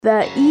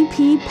The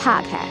EP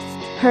Podcast.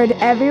 Heard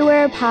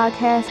everywhere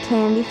podcasts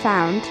can be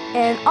found,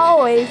 and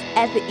always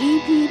at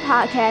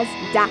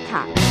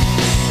theeppodcast.com.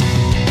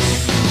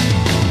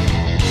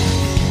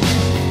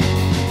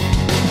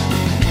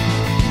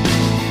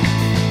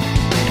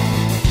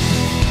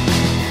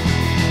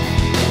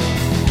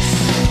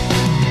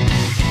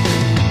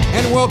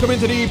 And welcome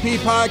into the EP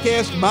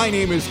Podcast. My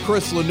name is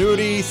Chris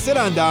Lanuti. Sit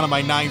on down in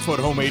my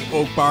 9-foot homemade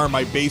oak bar in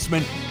my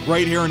basement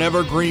right here in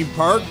Evergreen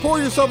Park. Pour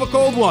yourself a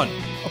cold one.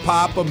 A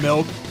pop of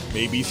milk,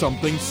 maybe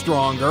something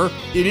stronger.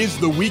 It is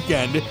the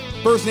weekend.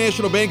 First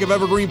National Bank of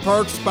Evergreen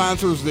Park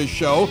sponsors this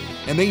show,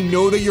 and they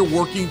know that you're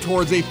working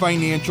towards a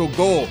financial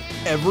goal.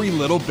 Every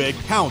little bit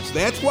counts.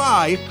 That's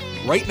why,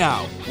 right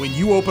now, when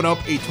you open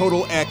up a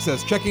Total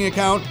Access checking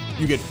account,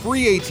 you get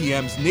free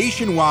ATMs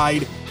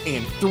nationwide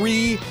and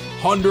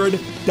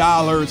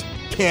 $300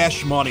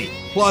 cash money.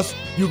 Plus,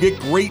 you get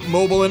great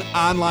mobile and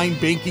online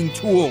banking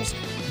tools.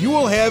 You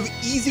will have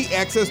easy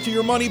access to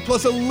your money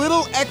plus a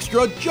little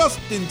extra just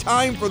in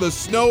time for the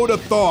snow to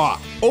thaw.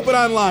 Open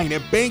online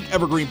at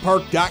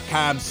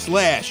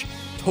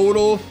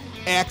bankevergreenpark.com/total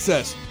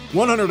access.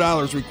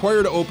 $100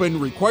 required to open,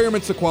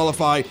 requirements to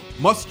qualify,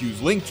 must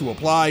use link to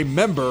apply,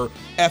 member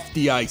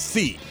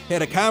FDIC.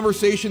 Had a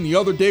conversation the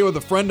other day with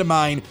a friend of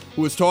mine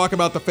who was talking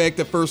about the fact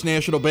that First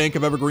National Bank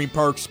of Evergreen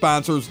Park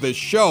sponsors this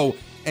show,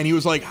 and he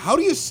was like, how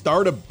do you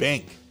start a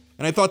bank?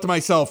 And I thought to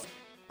myself,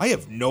 I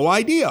have no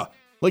idea.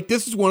 Like,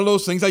 this is one of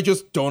those things I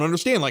just don't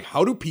understand. Like,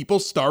 how do people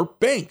start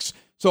banks?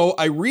 So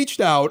I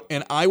reached out,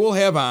 and I will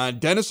have on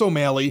Dennis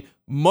O'Malley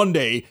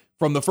Monday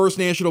from the First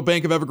National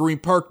Bank of Evergreen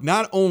Park.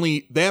 Not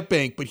only that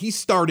bank, but he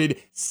started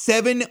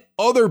 7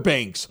 other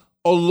banks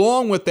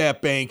along with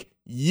that bank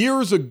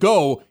years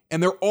ago,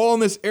 and they're all in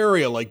this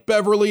area like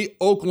Beverly,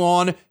 Oak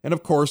Lawn, and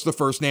of course the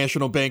First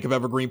National Bank of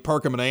Evergreen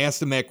Park. I'm going to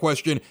ask him that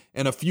question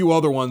and a few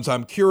other ones.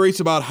 I'm curious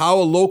about how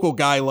a local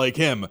guy like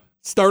him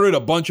started a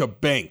bunch of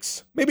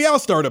banks. Maybe I'll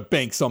start a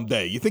bank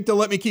someday. You think they'll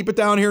let me keep it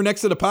down here next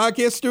to the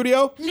podcast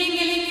studio?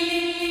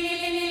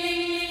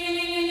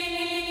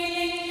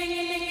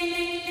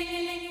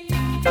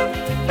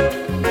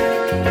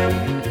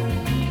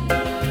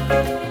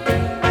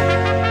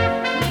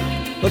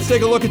 Let's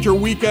take a look at your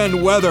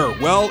weekend weather.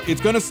 Well,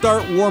 it's going to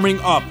start warming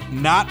up.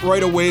 Not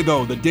right away,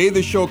 though. The day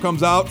this show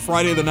comes out,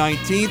 Friday the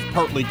 19th,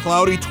 partly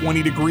cloudy,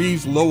 20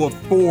 degrees, low of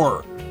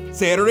 4.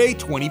 Saturday,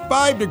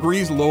 25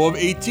 degrees, low of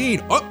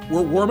 18. Oh,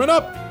 we're warming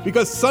up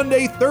because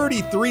Sunday,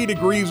 33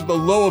 degrees with a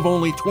low of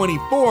only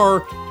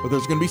 24, but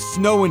there's going to be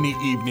snow in the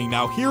evening.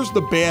 Now, here's the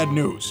bad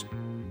news.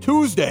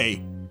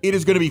 Tuesday, it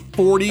is going to be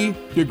 40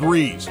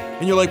 degrees.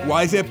 And you're like,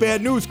 why is that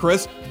bad news,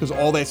 Chris? Because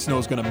all that snow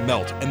is going to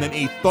melt. And then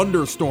a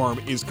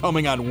thunderstorm is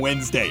coming on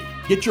Wednesday.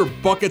 Get your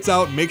buckets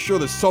out and make sure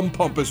the sump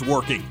pump is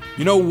working.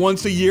 You know,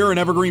 once a year in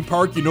Evergreen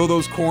Park, you know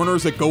those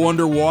corners that go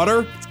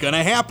underwater? It's going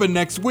to happen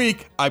next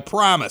week, I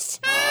promise.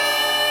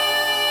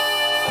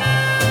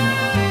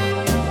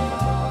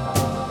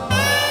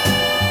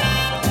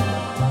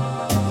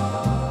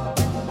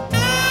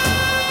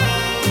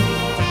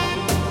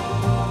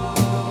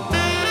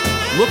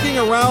 Looking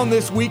around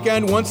this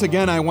weekend, once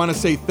again, I want to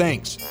say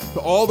thanks to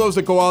all those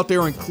that go out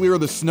there and clear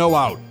the snow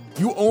out.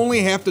 You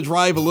only have to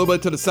drive a little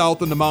bit to the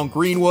south into Mount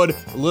Greenwood,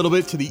 a little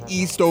bit to the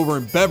east over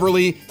in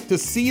Beverly to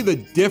see the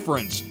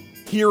difference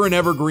here in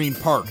Evergreen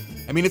Park.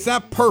 I mean, it's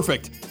not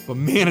perfect, but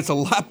man, it's a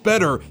lot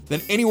better than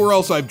anywhere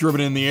else I've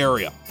driven in the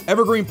area.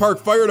 Evergreen Park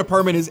Fire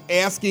Department is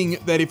asking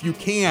that if you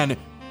can,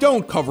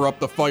 don't cover up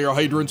the fire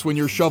hydrants when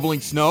you're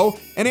shoveling snow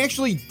and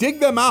actually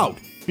dig them out,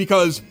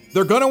 because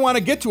they're going to want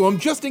to get to them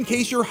just in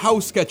case your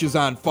house catches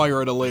on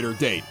fire at a later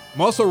date. I'm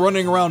also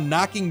running around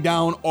knocking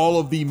down all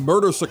of the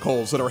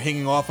murdersicles that are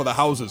hanging off of the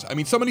houses. I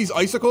mean, some of these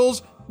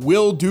icicles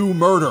will do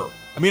murder.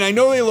 I mean, I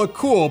know they look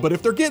cool, but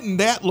if they're getting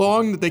that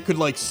long that they could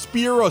like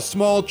spear a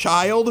small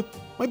child,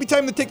 might be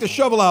time to take the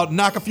shovel out and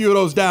knock a few of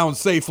those down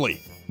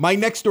safely. My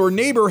next door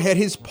neighbor had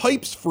his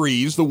pipes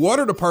freeze. The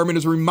water department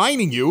is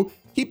reminding you,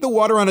 keep the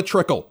water on a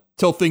trickle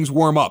till things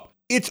warm up.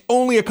 It's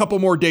only a couple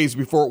more days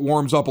before it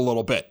warms up a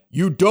little bit.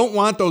 You don't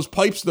want those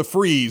pipes to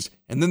freeze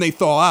and then they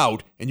thaw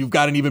out and you've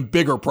got an even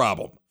bigger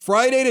problem.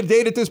 Friday, the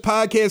day that this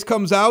podcast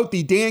comes out,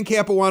 the Dan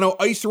Capuano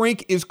Ice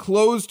Rink is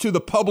closed to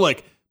the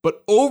public.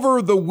 But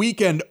over the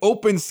weekend,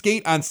 open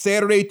skate on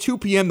Saturday, 2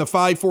 p.m. to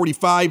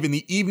 5:45 in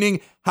the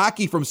evening,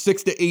 hockey from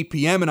 6 to 8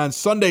 p.m. And on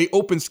Sunday,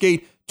 open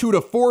skate 2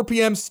 to 4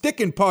 p.m., stick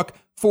and puck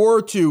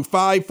 4 to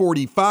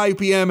 5:45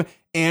 p.m.,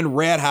 and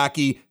rat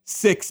hockey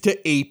 6 to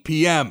 8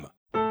 p.m.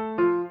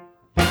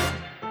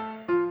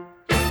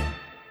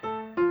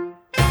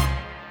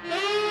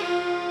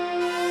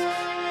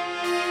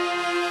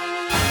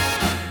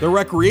 The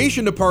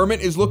Recreation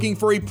Department is looking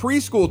for a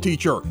preschool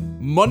teacher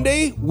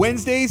Monday,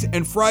 Wednesdays,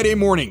 and Friday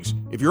mornings.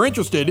 If you're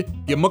interested,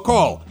 give them a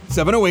call,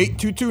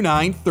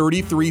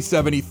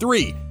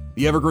 708-229-3373.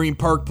 The Evergreen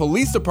Park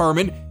Police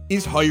Department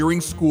is hiring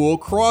school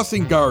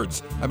crossing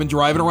guards. I've been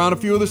driving around a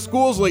few of the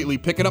schools lately,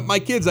 picking up my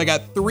kids. I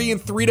got 3 in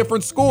 3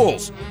 different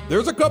schools.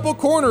 There's a couple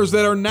corners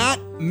that are not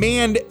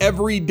manned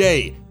every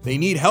day. They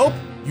need help.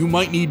 You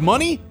might need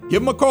money.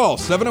 Give them a call,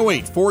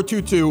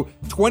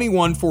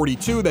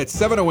 708-422-2142. That's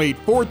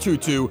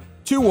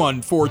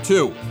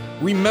 708-422-2142.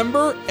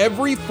 Remember,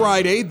 every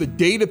Friday, the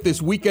day that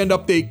this weekend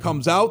update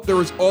comes out,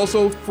 there is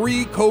also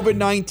free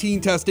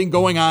COVID-19 testing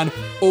going on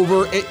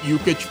over at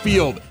Yukich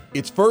Field.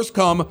 It's first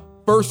come,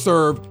 first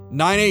serve,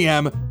 9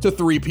 a.m. to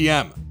 3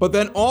 p.m. But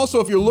then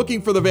also, if you're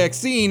looking for the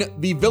vaccine,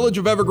 the Village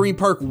of Evergreen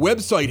Park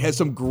website has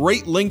some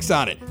great links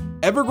on it.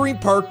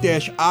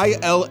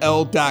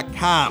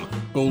 evergreenpark-ill.com.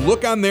 Go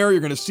look on there. You're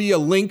going to see a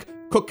link,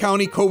 Cook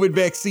County COVID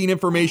vaccine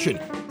information.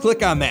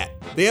 Click on that.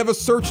 They have a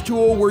search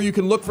tool where you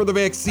can look for the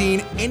vaccine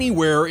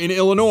anywhere in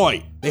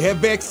Illinois. They have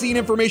vaccine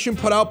information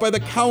put out by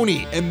the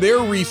county and their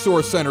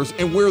resource centers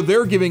and where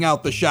they're giving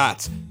out the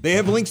shots. They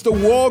have links to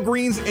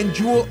Walgreens and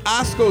Jewel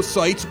Osco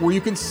sites where you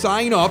can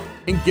sign up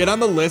and get on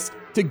the list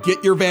to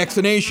get your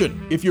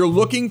vaccination. If you're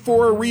looking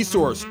for a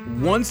resource,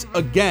 once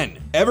again,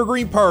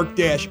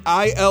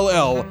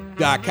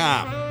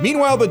 evergreenpark-ill.com.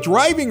 Meanwhile, the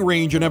driving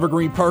range in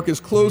Evergreen Park is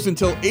closed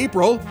until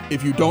April.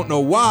 If you don't know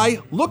why,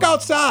 look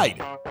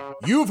outside.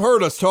 You've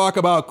heard us talk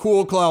about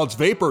Cool Clouds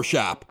Vapor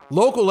Shop,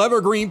 local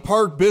Evergreen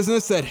Park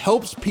business that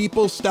helps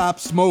people stop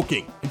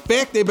smoking. In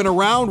fact, they've been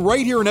around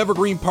right here in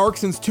Evergreen Park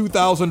since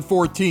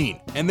 2014,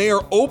 and they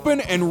are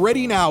open and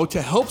ready now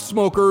to help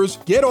smokers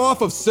get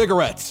off of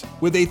cigarettes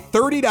with a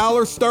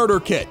 $30 starter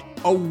kit.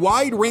 A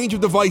wide range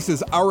of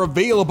devices are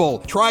available.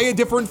 Try a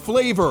different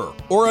flavor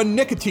or a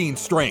nicotine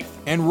strength.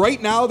 And right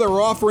now they're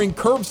offering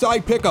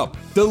curbside pickup,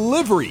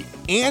 delivery,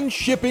 and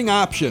shipping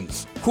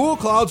options. Cool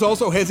Clouds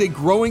also has a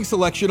growing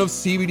selection of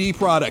CBD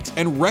products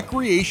and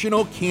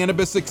recreational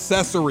cannabis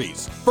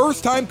accessories.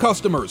 First-time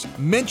customers,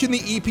 mention the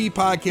EP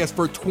podcast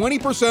for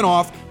 20%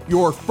 off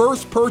your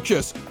first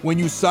purchase when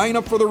you sign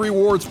up for the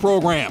rewards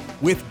program.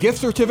 With gift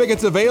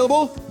certificates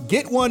available,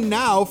 get one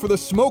now for the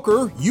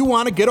smoker you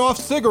want to get off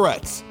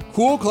cigarettes.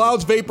 Cool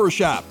Clouds Vapor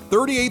Shop,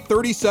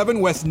 3837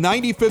 West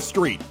 95th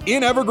Street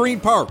in Evergreen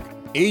Park.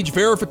 Age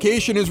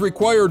verification is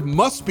required,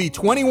 must be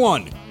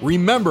 21.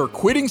 Remember,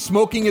 quitting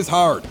smoking is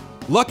hard.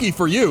 Lucky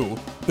for you,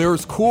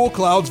 there's Cool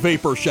Clouds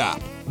Vapor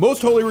Shop.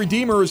 Most Holy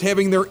Redeemer is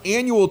having their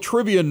annual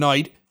trivia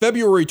night,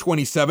 February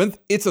 27th.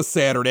 It's a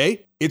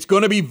Saturday. It's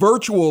going to be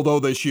virtual, though,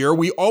 this year.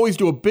 We always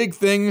do a big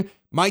thing.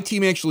 My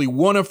team actually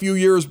won a few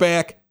years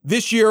back.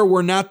 This year,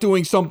 we're not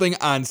doing something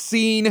on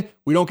scene.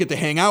 We don't get to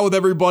hang out with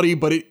everybody,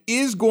 but it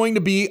is going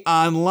to be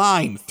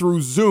online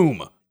through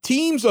Zoom.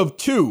 Teams of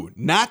 2,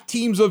 not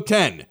teams of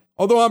 10.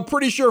 Although I'm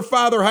pretty sure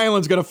Father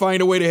Highland's going to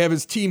find a way to have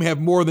his team have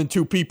more than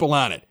 2 people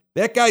on it.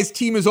 That guy's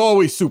team is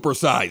always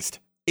supersized.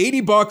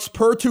 $80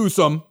 per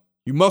twosome.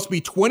 You must be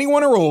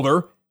 21 or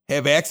older,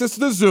 have access to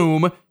the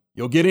Zoom.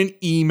 You'll get an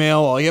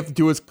email. All you have to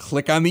do is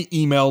click on the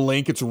email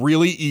link. It's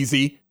really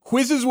easy.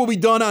 Quizzes will be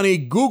done on a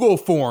Google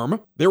form.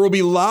 There will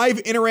be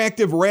live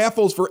interactive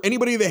raffles for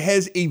anybody that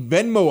has a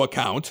Venmo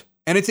account.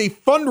 And it's a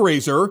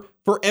fundraiser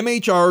for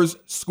MHR's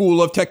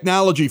School of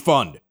Technology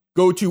Fund.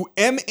 Go to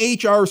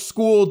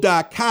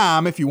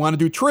mhrschool.com if you want to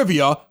do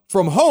trivia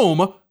from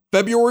home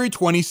February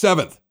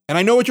 27th. And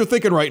I know what you're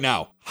thinking right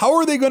now. How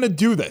are they going to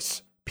do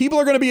this? People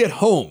are going to be at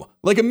home.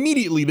 Like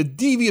immediately, the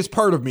devious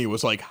part of me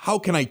was like, how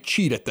can I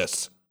cheat at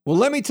this? Well,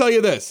 let me tell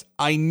you this.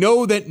 I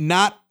know that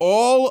not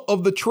all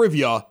of the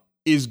trivia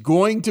is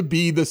going to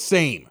be the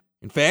same.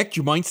 In fact,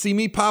 you might see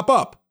me pop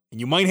up and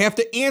you might have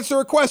to answer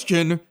a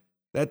question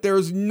that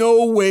there's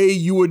no way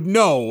you would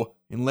know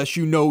unless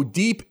you know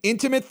deep,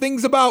 intimate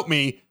things about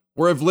me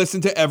or have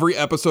listened to every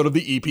episode of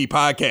the EP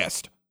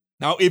podcast.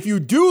 Now, if you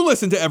do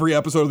listen to every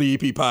episode of the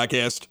EP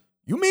podcast,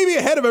 you may be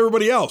ahead of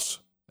everybody else.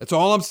 That's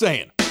all I'm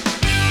saying.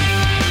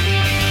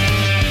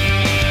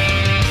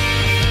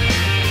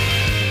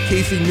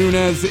 Casey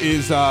Nunez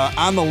is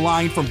on the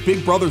line from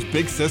Big Brothers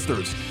Big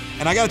Sisters.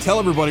 And I got to tell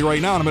everybody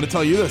right now, and I'm going to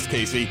tell you this,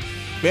 Casey.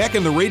 Back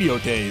in the radio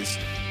days,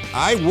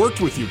 I worked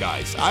with you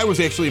guys. I was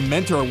actually a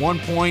mentor at one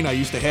point. I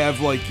used to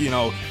have,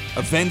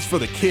 events for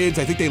the kids.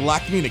 I think they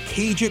locked me in a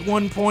cage at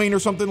one point or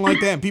something like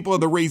that. And people had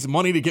to raise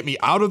money to get me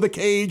out of the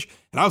cage.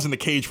 And I was in the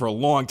cage for a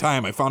long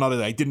time. I found out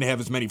that I didn't have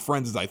as many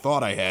friends as I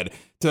thought I had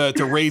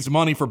to raise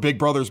money for Big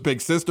Brothers Big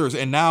Sisters.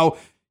 And now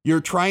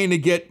you're trying to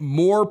get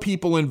more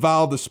people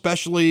involved,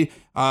 especially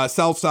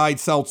South Side,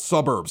 South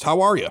Suburbs.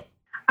 How are you?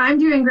 I'm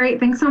doing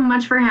great. Thanks so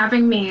much for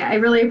having me. I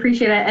really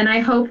appreciate it. And I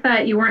hope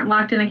that you weren't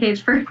locked in a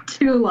cage for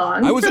too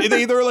long.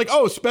 They were like,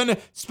 oh, spend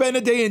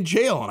a day in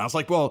jail. And I was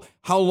like, well,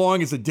 how long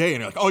is a day?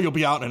 And they're like, oh, you'll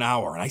be out in an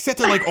hour. And I sat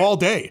there like all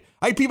day.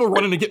 I had people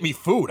running to get me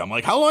food. I'm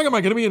like, how long am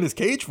I going to be in this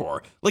cage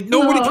for? Like,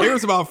 nobody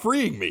cares about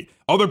freeing me.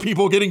 Other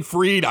people getting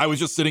freed. I was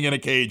just sitting in a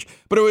cage.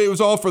 But it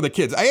was all for the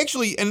kids.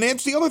 And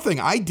that's the other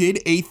thing. I did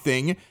a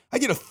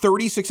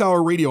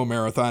 36-hour radio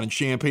marathon in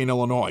Champaign,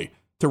 Illinois.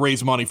 to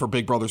raise money for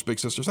Big Brothers Big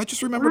Sisters. I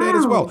just remember that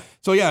as well.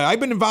 So yeah, I've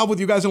been involved with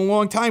you guys in a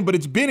long time, but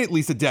it's been at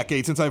least a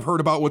decade since I've heard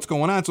about what's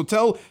going on. So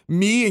tell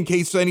me, in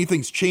case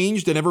anything's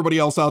changed, and everybody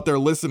else out there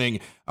listening,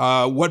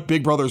 what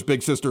Big Brothers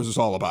Big Sisters is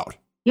all about.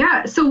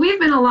 Yeah, so we've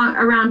been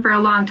around for a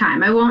long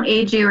time. I won't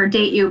age you or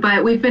date you,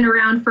 but we've been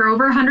around for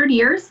over 100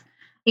 years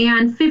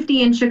and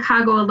 50 in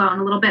Chicago alone,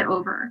 a little bit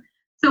over.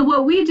 So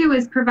what we do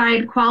is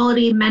provide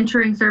quality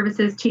mentoring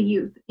services to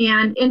youth.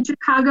 And in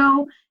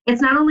Chicago,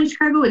 it's not only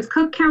Chicago, it's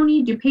Cook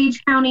County,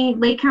 DuPage County,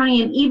 Lake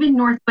County, and even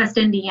Northwest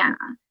Indiana.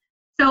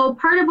 So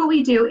part of what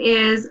we do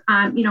is,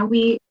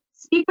 we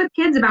speak with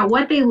kids about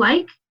what they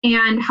like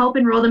and help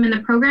enroll them in the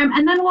program,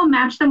 and then we'll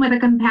match them with a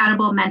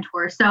compatible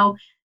mentor. So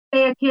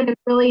say a kid is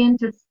really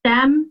into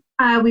STEM,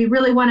 we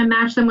really want to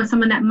match them with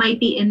someone that might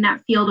be in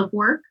that field of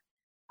work.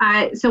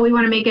 So we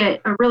want to make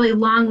it a really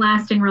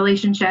long-lasting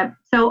relationship.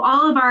 So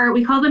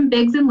we call them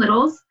Bigs and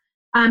Littles.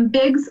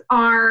 Bigs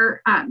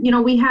are,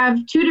 we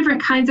have two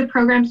different kinds of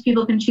programs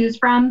people can choose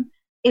from.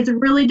 It's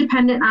really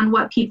dependent on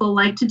what people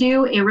like to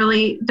do. It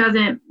really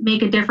doesn't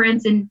make a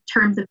difference in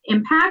terms of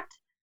impact.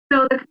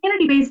 So the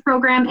community-based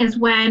program is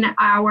when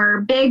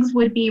our Bigs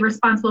would be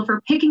responsible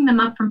for picking them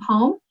up from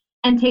home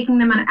and taking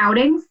them on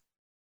outings.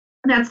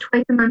 That's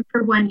twice a month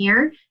for 1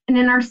 year. And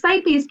in our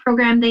site-based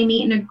program, they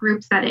meet in a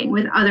group setting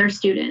with other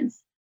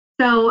students.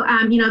 So,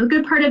 the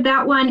good part of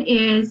that one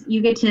is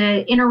you get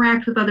to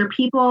interact with other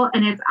people,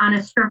 and it's on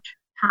a structured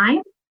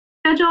time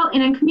schedule.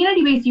 And in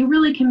community-based, you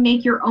really can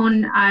make your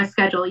own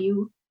schedule.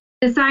 You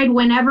decide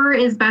whenever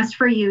is best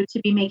for you to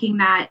be making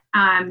that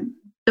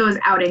those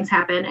outings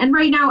happen. And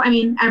right now,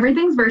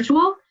 everything's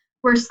virtual.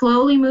 We're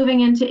slowly moving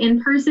into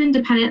in-person,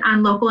 dependent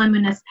on local and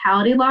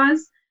municipality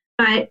laws.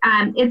 But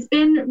it's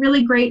been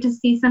really great to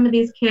see some of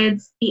these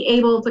kids be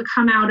able to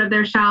come out of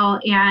their shell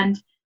and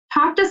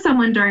talk to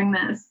someone during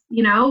this.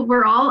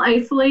 We're all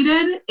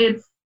isolated.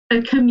 It's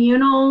a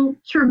communal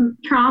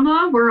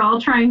trauma. We're all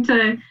trying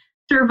to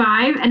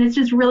survive. And it's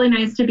just really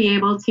nice to be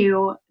able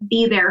to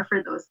be there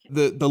for those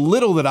kids. The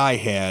little that I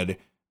had,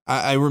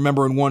 I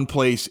remember in one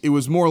place, it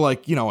was more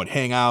like, I'd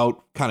hang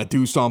out, kind of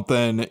do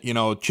something,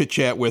 chit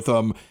chat with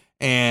them.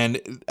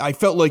 And I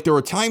felt like there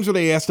were times where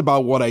they asked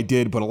about what I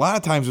did, but a lot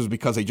of times it was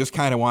because they just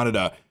kind of wanted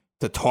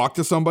to talk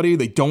to somebody.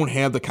 They don't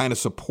have the kind of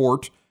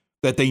support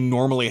that they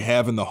normally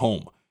have in the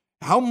home.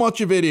 How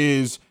much of it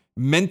is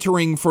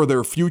mentoring for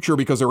their future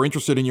because they're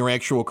interested in your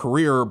actual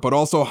career, but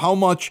also how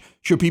much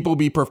should people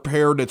be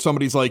prepared that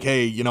somebody's like,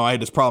 hey, I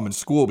had this problem in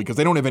school, because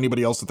they don't have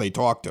anybody else that they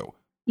talk to?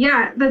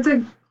 Yeah, that's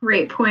a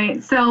great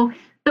point. So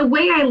the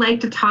way I like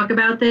to talk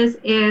about this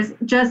is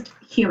just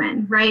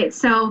human, right?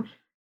 So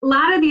a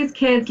lot of these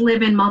kids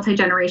live in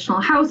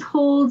multi-generational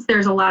households.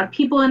 There's a lot of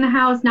people in the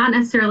house, not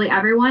necessarily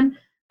everyone,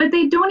 but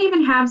they don't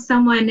even have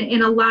someone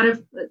in a lot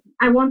of,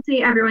 I won't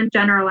say everyone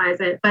generalize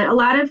it, but a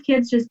lot of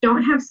kids just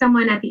don't have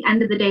someone at the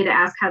end of the day to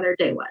ask how their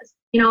day was.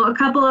 A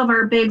couple of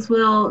our Bigs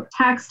will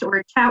text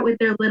or chat with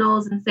their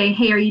littles and say,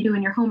 hey, are you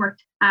doing your homework?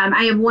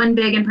 I have one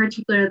Big in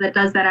particular that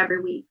does that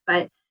every week,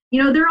 but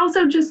they're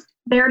also just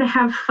there to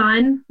have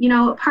fun.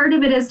 Part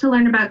of it is to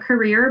learn about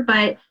career,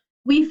 but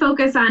we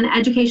focus on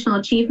educational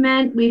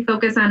achievement. We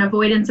focus on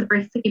avoidance of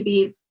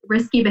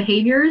risky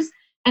behaviors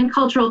and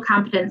cultural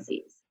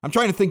competencies. I'm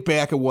trying to think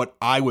back at what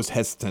I was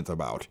hesitant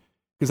about,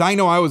 because I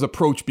know I was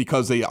approached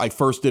because I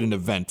first did an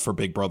event for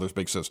Big Brothers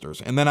Big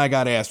Sisters, and then I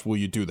got asked, will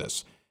you do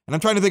this? And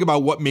I'm trying to think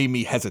about what made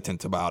me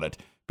hesitant about it,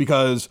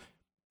 because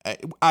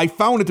I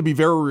found it to be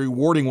very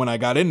rewarding when I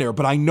got in there,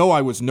 but I know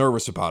I was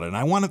nervous about it. And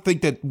I want to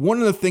think that one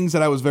of the things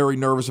that I was very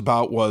nervous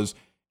about was,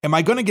 am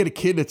I going to get a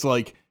kid that's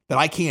like, that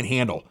I can't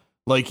handle?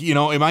 Like,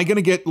 am I going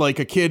to get like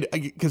a kid,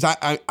 because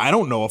I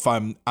don't know if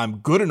I'm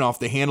good enough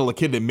to handle a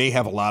kid that may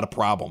have a lot of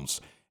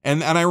problems.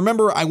 And I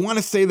remember, I want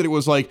to say that it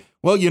was like,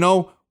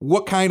 well,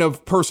 what kind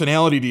of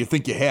personality do you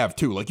think you have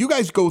too? Like, you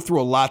guys go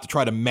through a lot to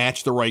try to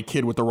match the right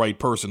kid with the right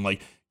person.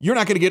 Like, you're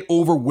not going to get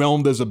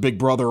overwhelmed as a big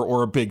brother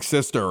or a big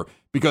sister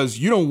because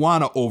you don't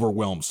want to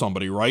overwhelm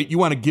somebody, right? You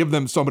want to give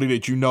them somebody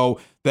that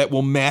that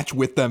will match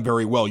with them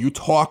very well. You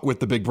talk with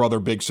the big brother,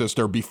 big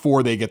sister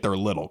before they get their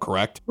little,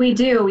 correct? We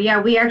do.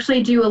 Yeah, we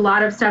actually do a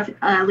lot of stuff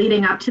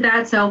leading up to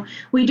that. So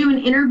we do an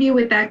interview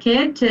with that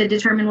kid to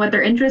determine what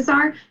their interests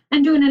are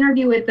and do an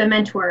interview with the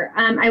mentor.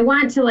 I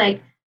want to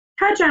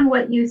touch on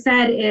what you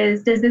said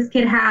is, does this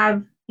kid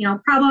have,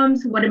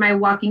 problems? What am I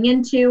walking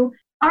into?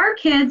 Our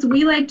kids,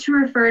 we like to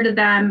refer to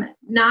them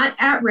not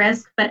at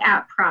risk, but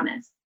at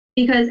promise,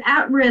 because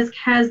at risk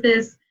has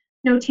this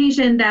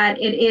notation that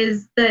it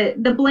is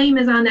the blame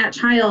is on that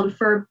child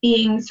for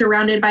being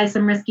surrounded by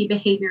some risky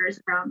behaviors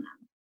around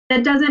them.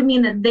 That doesn't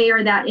mean that they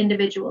are that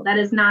individual. That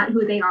is not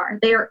who they are.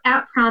 They are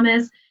at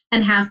promise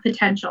and have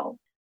potential.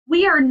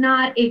 We are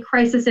not a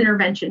crisis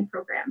intervention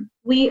program.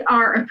 We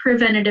are a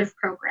preventative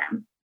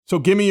program. So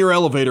give me your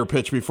elevator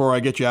pitch before I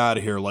get you out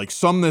of here.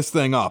 Sum this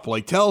thing up.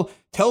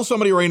 Tell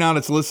somebody right now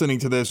that's listening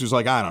to this who's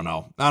like, I don't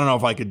know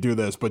if I could do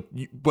this, but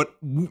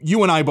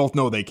you and I both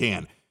know they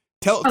can.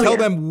 Tell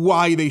them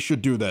why they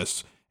should do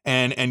this,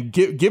 and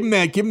give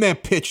them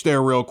that pitch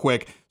there real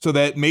quick, so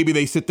that maybe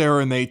they sit there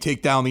and they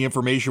take down the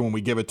information when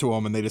we give it to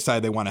them and they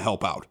decide they want to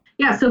help out?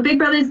 Yeah, so Big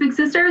Brothers Big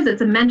Sisters,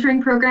 it's a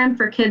mentoring program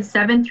for kids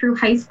 7 through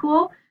high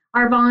school.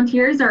 Our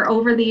volunteers are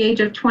over the age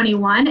of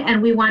 21,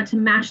 and we want to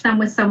match them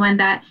with someone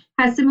that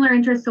has similar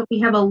interests so we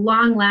have a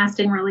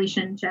long-lasting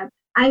relationship.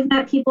 I've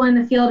met people in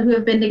the field who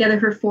have been together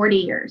for 40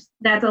 years.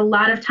 That's a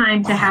lot of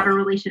time to have a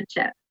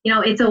relationship. You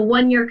know, it's a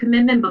 1-year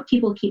commitment, but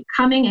people keep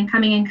coming and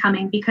coming and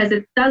coming because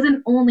it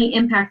doesn't only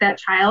impact that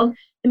child,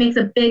 it makes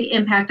a big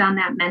impact on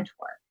that mentor.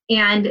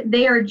 And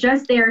they are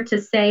just there to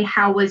say,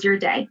 how was your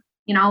day?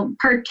 You know,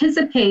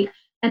 participate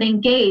and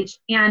engage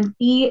and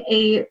be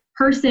a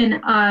person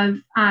of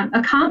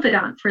a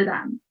confidant for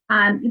them.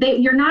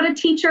 You're not a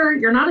teacher,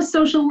 you're not a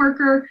social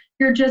worker,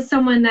 you're just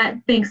someone that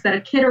thinks that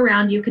a kid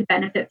around you could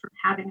benefit from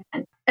having a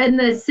mentor. In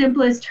the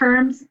simplest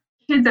terms,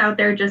 kids out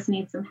there just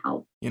need some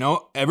help. You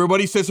know,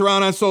 everybody sits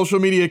around on social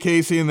media,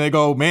 Casey, and they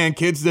go, man,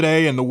 kids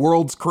today and the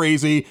world's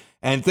crazy.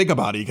 And think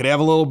about it. You could have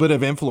a little bit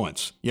of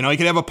influence. You know, you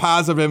could have a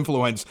positive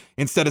influence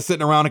instead of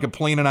sitting around and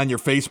complaining on your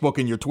Facebook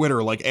and your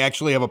Twitter, like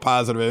actually have a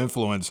positive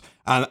influence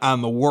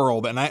on the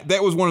world. And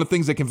that was one of the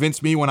things that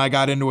convinced me when I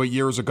got into it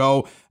years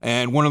ago.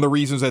 And one of the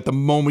reasons at the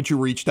moment you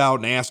reached out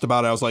and asked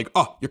about it, I was like,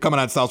 oh, you're coming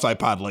on Southside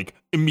Pod, like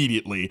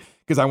immediately,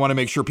 because I want to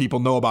make sure people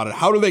know about it.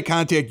 How do they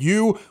contact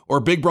you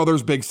or Big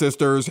Brothers Big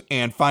Sisters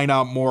and find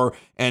out more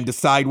and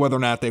decide whether or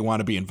not they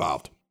want to be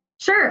involved?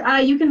 Sure.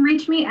 You can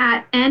reach me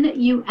at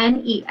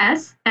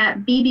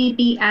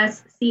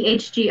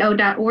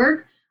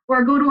nunes@bbbschgo.org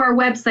or go to our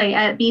website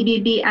at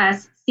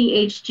bbbschgo.org.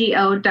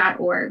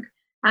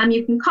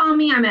 You can call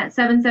me. I'm at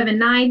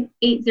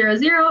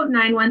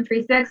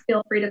 779-800-9136.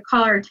 Feel free to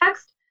call or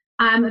text.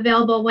 I'm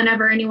available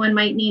whenever anyone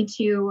might need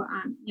to,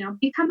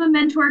 become a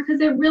mentor because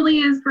it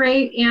really is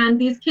great.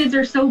 And these kids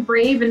are so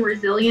brave and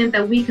resilient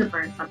that we could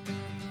learn something.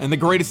 And the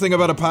greatest thing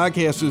about a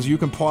podcast is you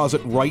can pause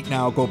it right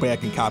now, go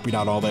back and copy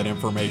down all that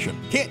information.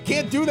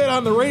 Can't do that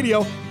on the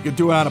radio. You can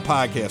do it on a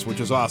podcast, which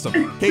is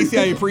awesome. Casey,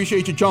 I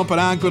appreciate you jumping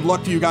on. Good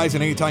luck to you guys,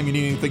 and anytime you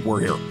need anything, we're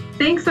here.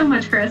 Thanks so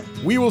much, Chris.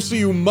 We will see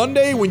you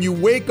Monday when you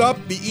wake up.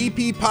 The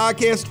EP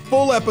Podcast,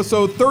 full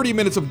episode, 30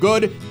 minutes of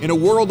good in a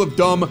world of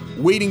dumb,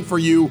 waiting for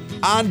you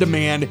on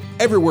demand,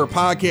 everywhere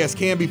podcasts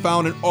can be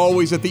found, and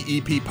always at the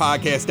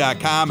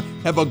eppodcast.com.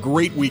 Have a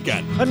great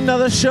weekend.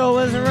 Another show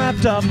is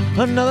wrapped up.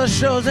 Another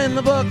show's in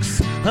the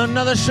books.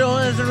 Another show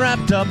is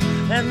wrapped up.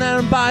 And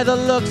then by the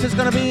looks, it's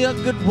gonna be a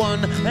good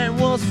one. And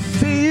we'll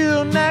see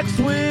you next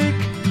week.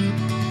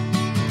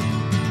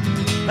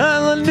 And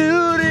the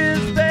nude is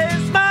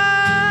basement.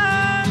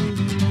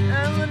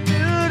 And the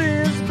nude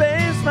is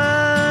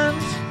basement.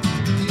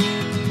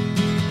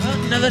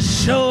 Another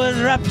show is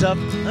wrapped up.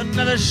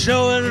 Another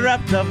show is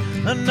wrapped up.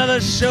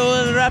 Another show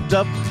is wrapped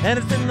up. And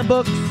it's in the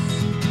books.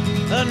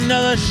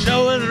 Another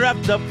show is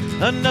wrapped up.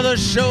 Another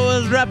show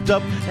is wrapped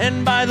up.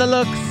 And by the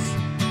looks,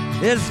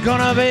 it's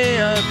gonna be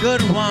a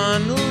good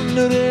one.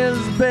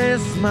 Nudies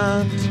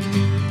Basement.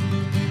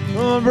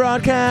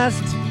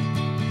 Broadcast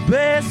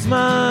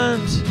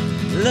Basement.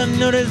 The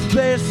Nudies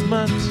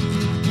Basement.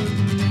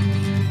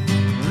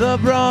 The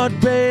Broad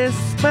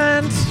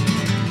Basement.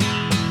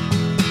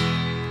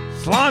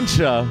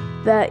 Slancha.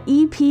 The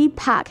EP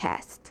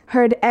Podcast.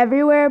 Heard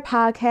everywhere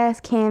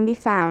podcasts can be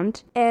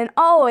found, and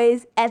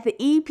always at the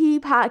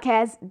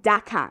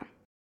eppodcast.com.